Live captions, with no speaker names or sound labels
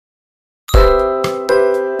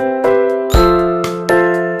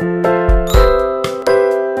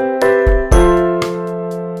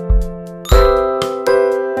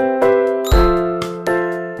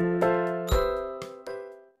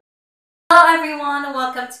everyone!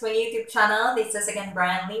 Welcome to my YouTube channel. This is again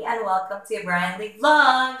Brianly and welcome to Brianly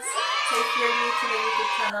Vlogs! So if you're new to my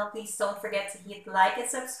YouTube channel, please don't forget to hit like and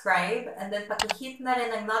subscribe and then paki-hit na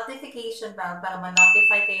rin ang notification bell para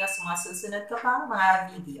ma-notify kayo sa mga susunod ko pang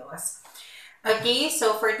mga videos. Okay,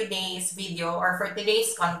 so for today's video or for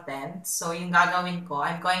today's content, so yung gagawin ko,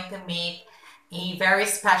 I'm going to make a very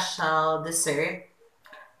special dessert.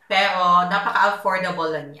 Pero,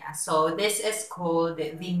 napaka-affordable lang niya. So, this is called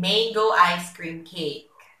the mango ice cream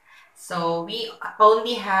cake. So, we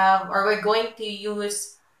only have, or we're going to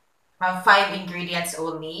use 5 ingredients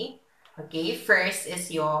only. Okay, first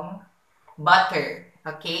is yung butter.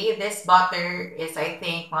 Okay, this butter is, I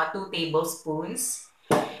think, mga 2 tablespoons.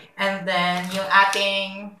 And then, yung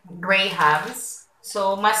ating grahams.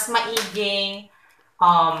 So, mas maiging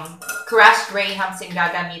crushed grahams yung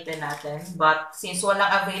gagamitin natin. But since walang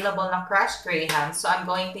available ng crushed grahams, so I'm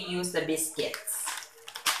going to use the biscuits.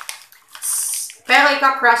 Pero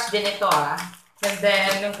ika-crush din ito And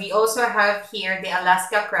then we also have here the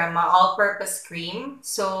Alaska Crema all-purpose cream.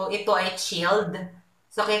 So ito ay chilled.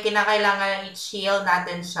 So kinakailangan i-chill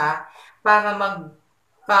natin siya para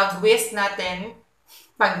pag-whisk natin,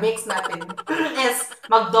 pag-mix natin is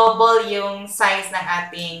mag-double yung size ng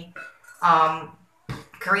ating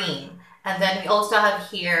cream. And then we also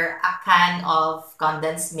have here a can of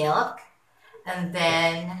condensed milk. And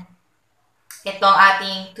then itong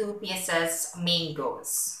ating 2 pieces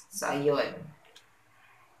mangoes. So, ayun.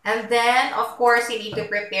 And then, of course, you need to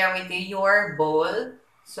prepare with your bowl.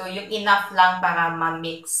 So, yung enough lang para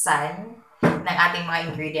ma-mixan ng ating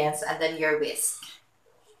mga ingredients and then your whisk.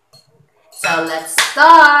 So, let's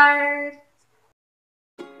start!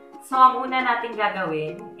 So, ang una natin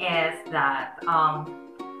gagawin is that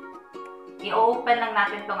i-open lang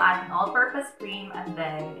natin itong ating all-purpose cream and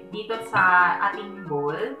then dito sa ating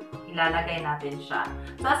bowl, ilalagay natin siya.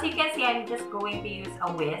 So as you can see, I'm just going to use a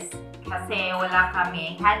whisk kasi wala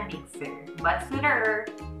kaming hand mixer. But sooner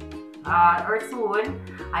or soon,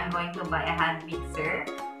 I'm going to buy a hand mixer.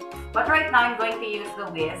 But right now, I'm going to use the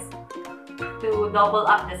whisk to double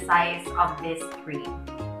up the size of this cream.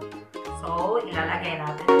 So, ilalagay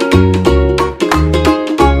natin.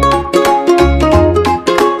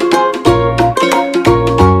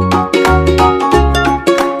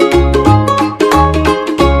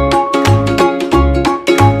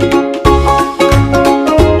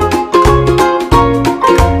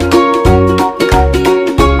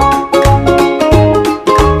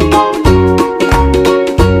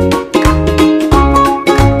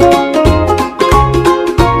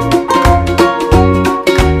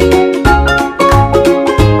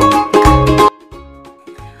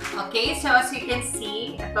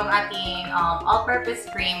 All-purpose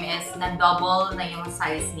cream is na-double na yung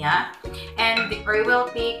size niya. And it will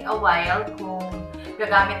take a while kung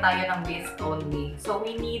gagamit tayo ng whisk only. So,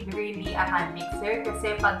 we need really a hand mixer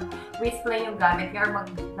kasi pag whisk lang yung gamit niyo or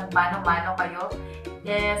nagmano-mano kayo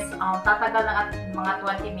is tatagal ng mga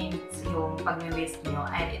 20 minutes yung pag-whisk niyo.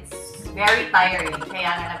 And it's very tiring.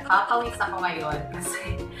 Kaya nga nagpapawis ako ngayon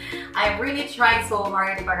kasi I'm really trying so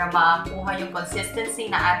hard para makuha yung consistency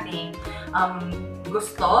na ating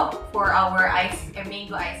gusto for our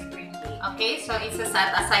mango ice cream cake. Okay, so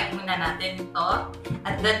isa-set aside muna natin ito.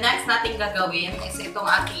 At the next natin gagawin is itong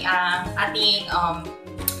ating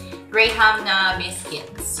graham na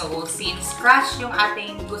biscuits. So, since crush yung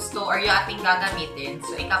ating gusto or yung ating gagamitin,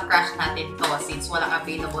 so ika-crush natin to since walang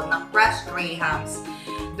available na crushed grahams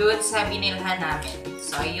doon sa binilhan namin.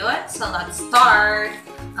 So, ayun. So, let's start.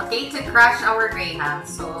 Okay, to crush our grahams.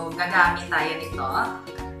 So, gagamit tayo nito.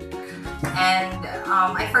 And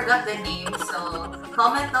I forgot the name, so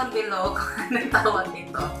comment down below kung anong tawag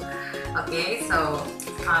nito. Okay, so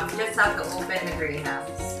just have to open the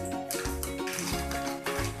grahams.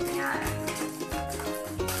 Ayan.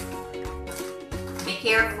 Be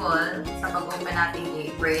careful sa pag-open natin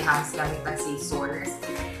yung grahams gamit ang scissors.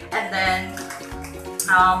 And then,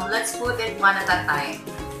 let's put it one at a time.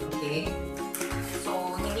 Okay?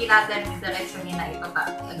 So, hindi natin diretsuhin na ito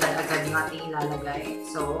agad-agad yung ating ilalagay.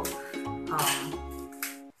 So,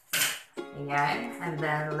 ayan. And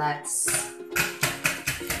then, let's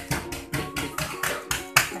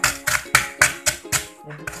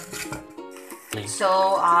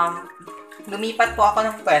so, lumipat po ako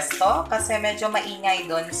ng pwesto kasi medyo maingay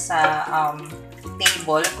doon sa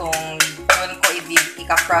table kung doon ko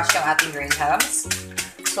i-crush yung ating grahams.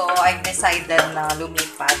 So, I've decided na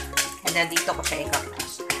lumipat and then dito ko siya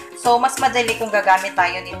i-crush. So, mas madali kung gagamit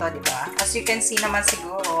tayo nito, di ba? As you can see naman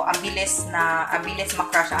siguro, ang bilis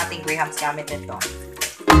ma-crush ang ating grahams gamit nito.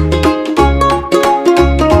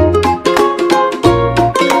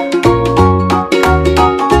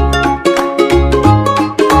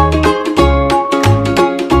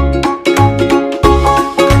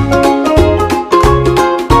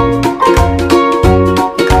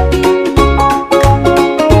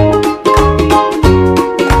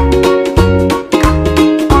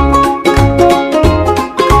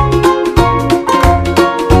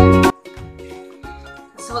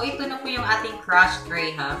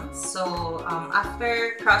 So,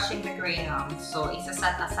 after crushing the graham, so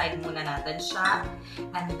isa-set aside muna natin siya.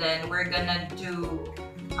 And then, we're gonna do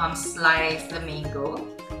slice the mango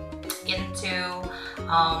into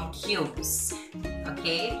cubes.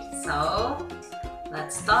 Okay, so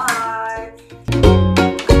let's start.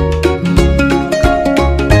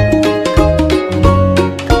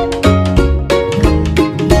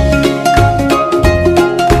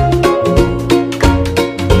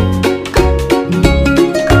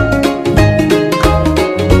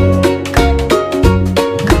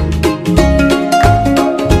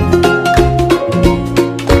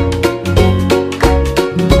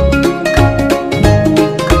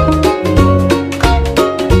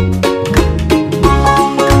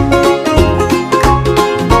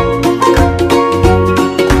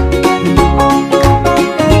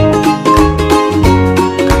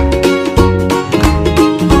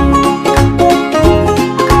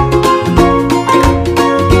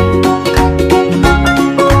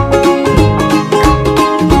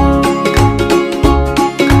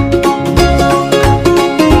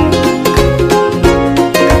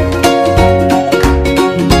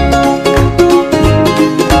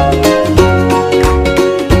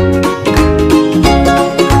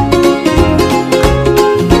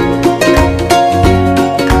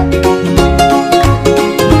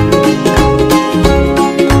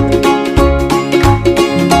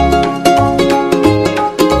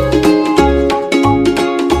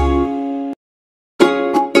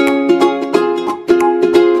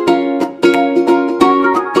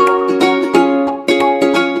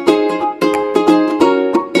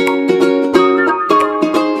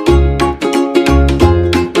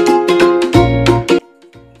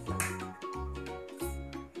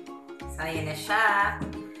 Ayan na siya.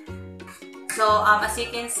 So, as you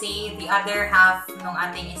can see, the other half ng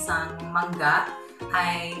ating isang mangga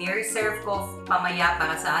ay ni-reserve ko pamaya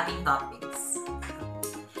para sa ating toppings.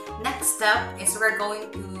 Next step is we're going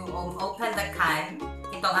to open the can,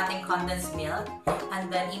 itong ating condensed milk, and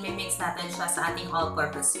then i-mix natin siya sa ating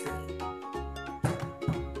all-purpose cream.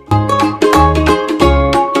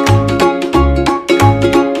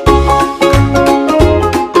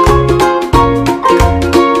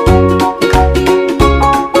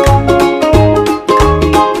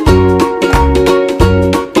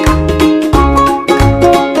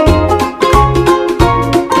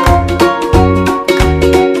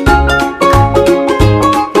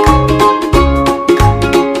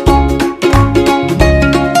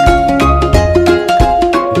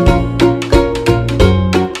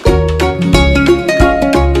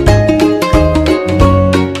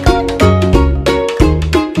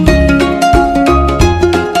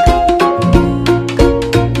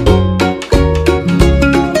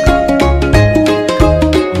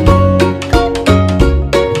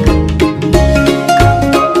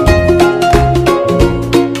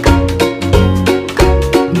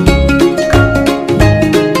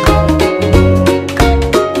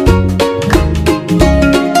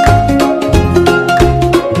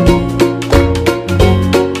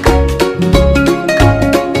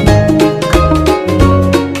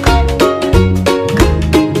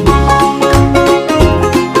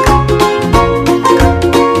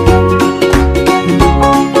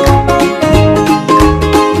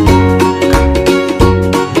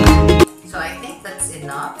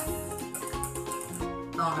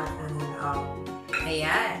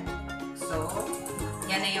 Ayan. So,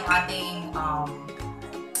 yan na yung ating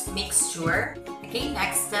mixture. Okay,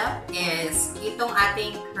 next step is itong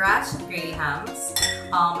ating crushed grahams.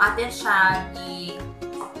 Atin siya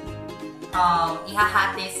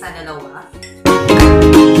ihahati sa dalawa.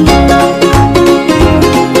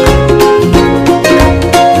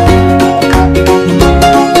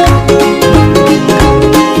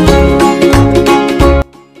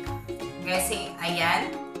 Ayan.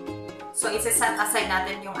 So, isa-set aside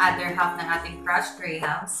natin yung other half ng ating crushed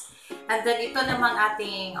grahams. And then, ito namang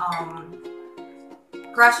ating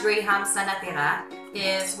crushed grahams na natira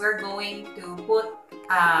is we're going to put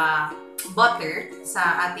butter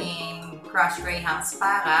sa ating crushed grahams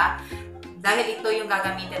para dahil ito yung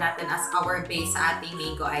gagamitin natin as our base sa ating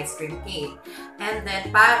mango ice cream cake. And then,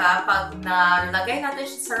 para pag nalagay natin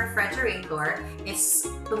siya sa refrigerator is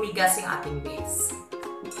tumigas yung ating base.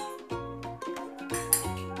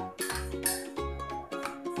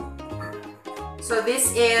 So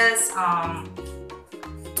this is,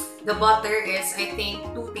 the butter is, I think,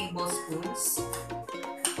 2 tablespoons.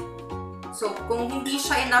 So kung hindi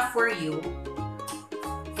siya enough for you,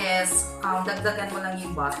 is, dagdagan mo lang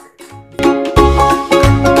yung butter.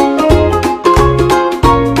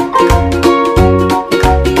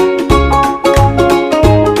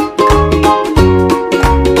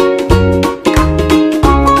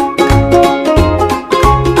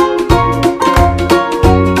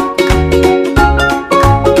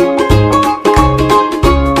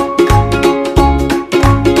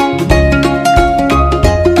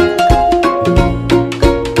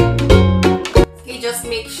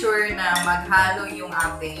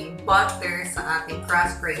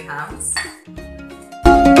 grahams.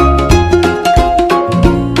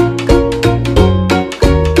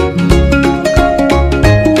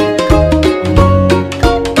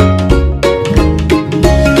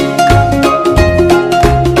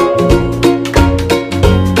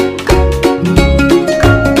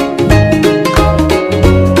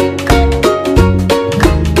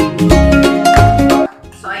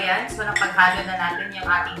 Paghalo na natin yung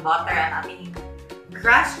ating butter at ating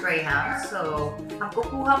crushed graham. So, ang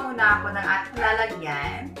kukuha muna ako ng ating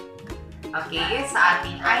lalagyan, okay, sa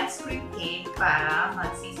ating ice cream cake para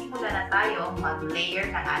magsisimula na tayo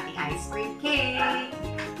mag-layer ng ating ice cream cake.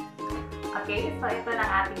 Okay, so ito na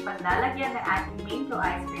ating paglalagyan ng ating mango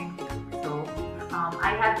ice cream cake. So,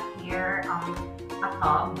 I have here a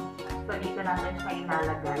tub. So, dito natin siya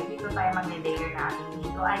ilalagay. Dito tayo mag-layer ng ating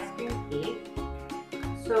mango ice cream cake.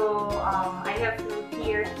 So, I have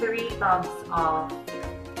here 3 tubs of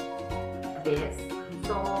this.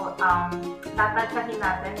 So, tatadyahin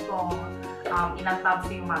natin kung ilang tubs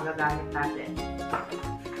yung magagamit natin.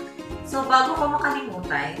 So, bago ko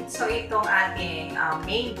makalimutan, so itong ating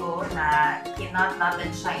mango na kinut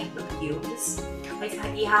natin siya into cubes.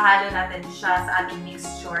 Ihahalo natin siya sa ating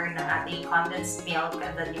mixture ng ating condensed milk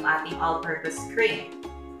and then yung ating all-purpose cream.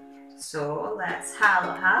 So, let's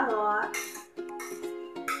halo-halo.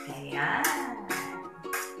 Ayan.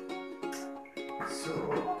 So,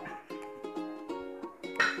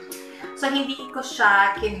 hindi ko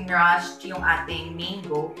siya kinrushed yung ating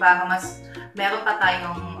mango para mas meron pa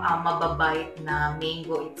tayong mababite na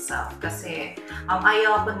mango itself. Kasi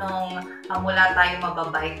ayaw ko nung wala tayong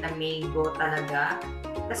mababite na mango talaga.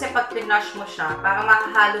 Kasi pag kinrush mo siya, para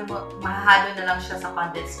mahahalo na lang siya sa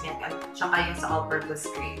condensed milk at saka yung sa all-purpose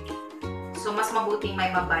cream. So, mas mabuting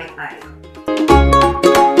may mabite tayo.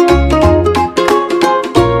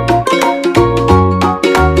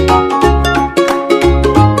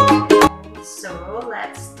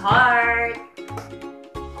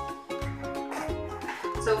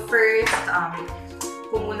 So first,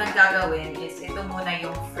 kung munang gagawin is ito muna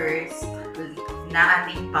yung first na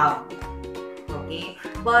ating tub. Okay?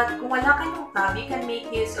 But kung wala kayong tub, you can make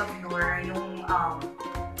use of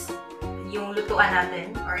yung lutuan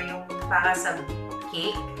natin or yung para sa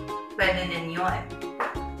cake. Pwede din yun.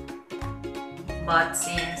 But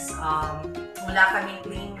since wala kaming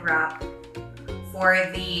cling wrap for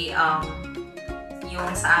the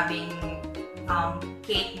yung sa aming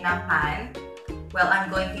cake na pan, well,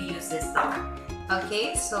 I'm going to use this tub.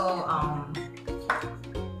 Okay, so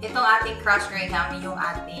itong ating crushed graham, yung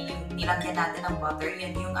nilagyan natin ng butter,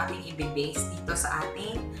 yun yung ating i-base dito sa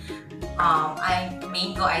ating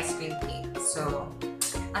mango ice cream cake. So,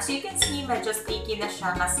 as you can see, medyo sticky na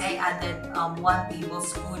siya kasi I added 1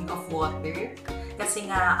 tablespoon of water kasi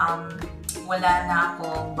nga wala na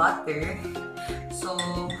akong butter. So,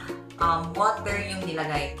 water yung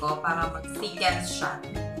nilagay ko para mag-thicken siya.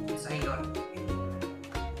 So, yun.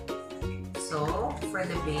 So, for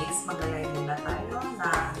the base, maglalagay muna tayo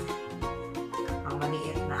na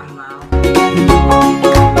maliit na amount.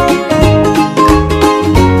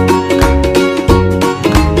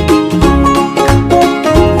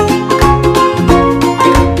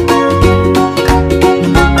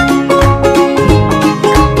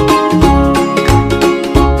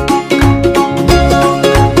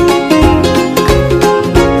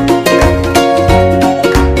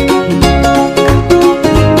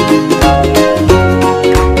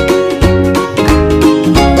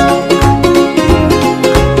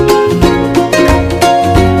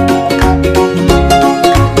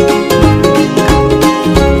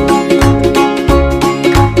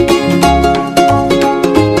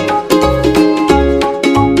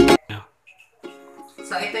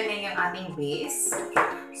 Base.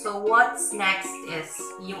 So, what's next is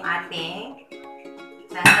yung ating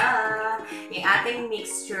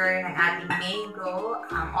mixture ng ating mango,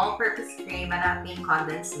 all-purpose cream, at ating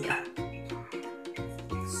condensed milk.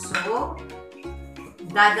 So,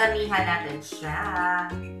 dadamihan natin siya.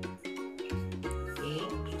 Okay.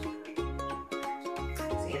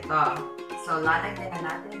 So, ito. So, lalagyan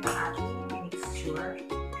na natin ang ating mixture.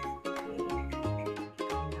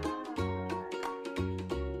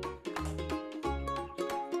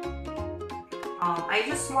 I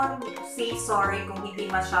just want to say sorry kung hindi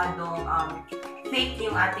masyadong thick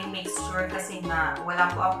yung ating mixture kasi nga wala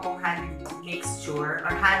po akong hand mixture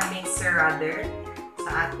or hand mixer rather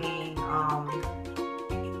sa ating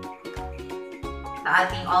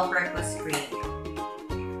all-purpose cream.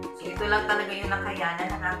 So ito lang talaga yung nakayanan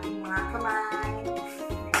ng ating mga kamay.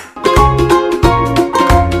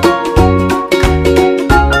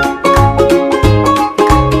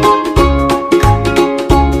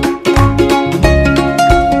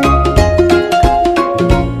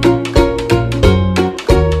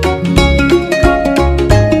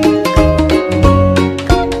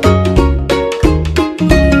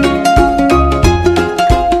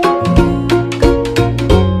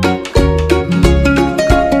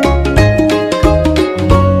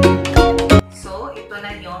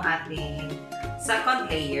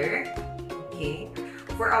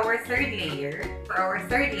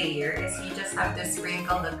 layer is you just have to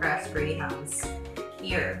sprinkle the crushed grahams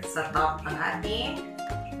here sa top ng ating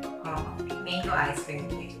mango ice cream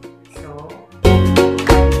cake. So,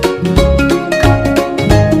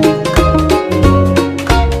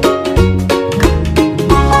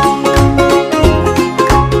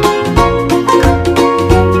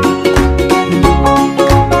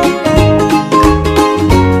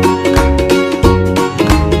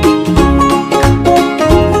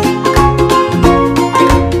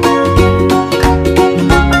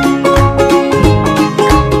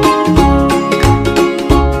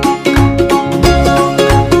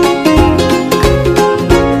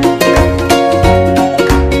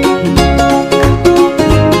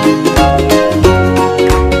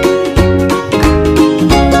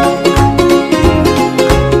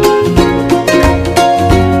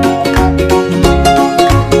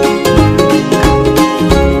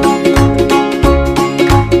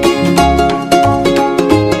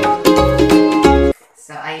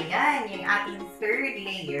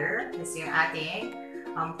 is yung ating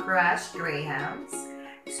crushed grahams.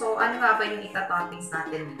 So, ano nga ba yung ita-toppings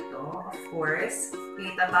natin dito? Of course,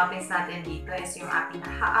 yung ita-toppings natin dito is yung ating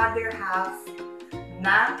other half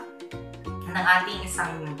ng ating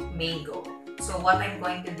isang mango. So, what I'm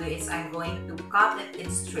going to do is I'm going to cut it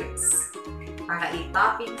in strips para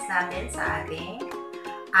i-toppings natin sa ating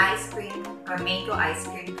ice cream or mango ice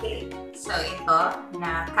cream cake. So, ito,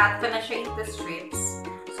 na-cut ko na siya into strips.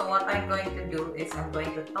 So, what I'm going to do is I'm going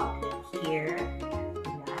to top it here.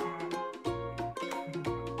 Ayan.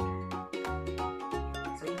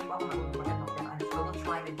 So, hindi po ako marunong mag-ano. So, we'll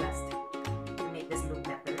try my best to make this look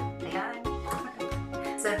better. Ayan.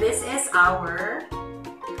 So, this is our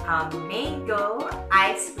mango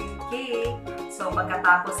ice cream cake. So,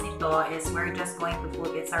 pagkatapos nito is we're just going to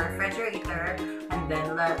put it sa refrigerator and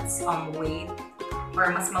then let's wait. Or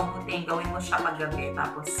mas mabuting gawin mo siya paggabi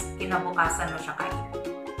tapos kinabukasan mo siya kainin.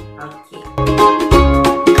 Okay.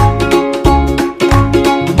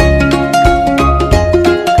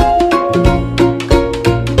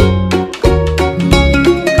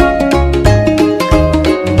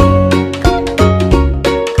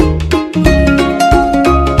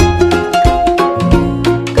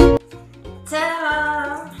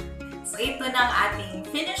 Ta-da! So, ito na ang ating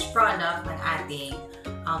finished product ng ating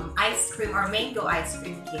ice cream or mango ice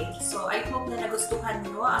cream cake. So, I hope na nagustuhan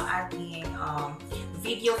nyo ang ating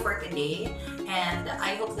video for today, and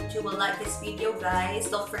I hope that you will like this video, guys.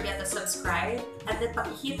 Don't forget to subscribe and then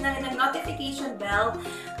pakihit na rin ng notification bell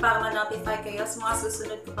para ma-notify kayo sa mga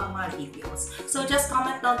susunod ko pang mga videos. So just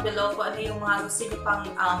comment down below kung ano yung mga gusto nyo pang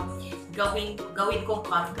gawin kong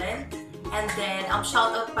content, and then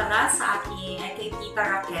shoutout pala sa aking kay Tita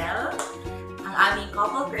Raquel, ang aming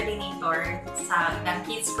couple coordinator sa ng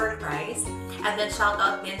Kids for Christ. And then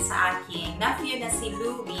shoutout din sa aking nephew na si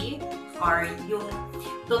Louie, or yung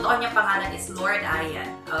totoo niyang pangalan is Lord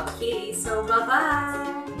Ayan. Okay, so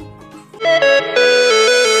bye-bye!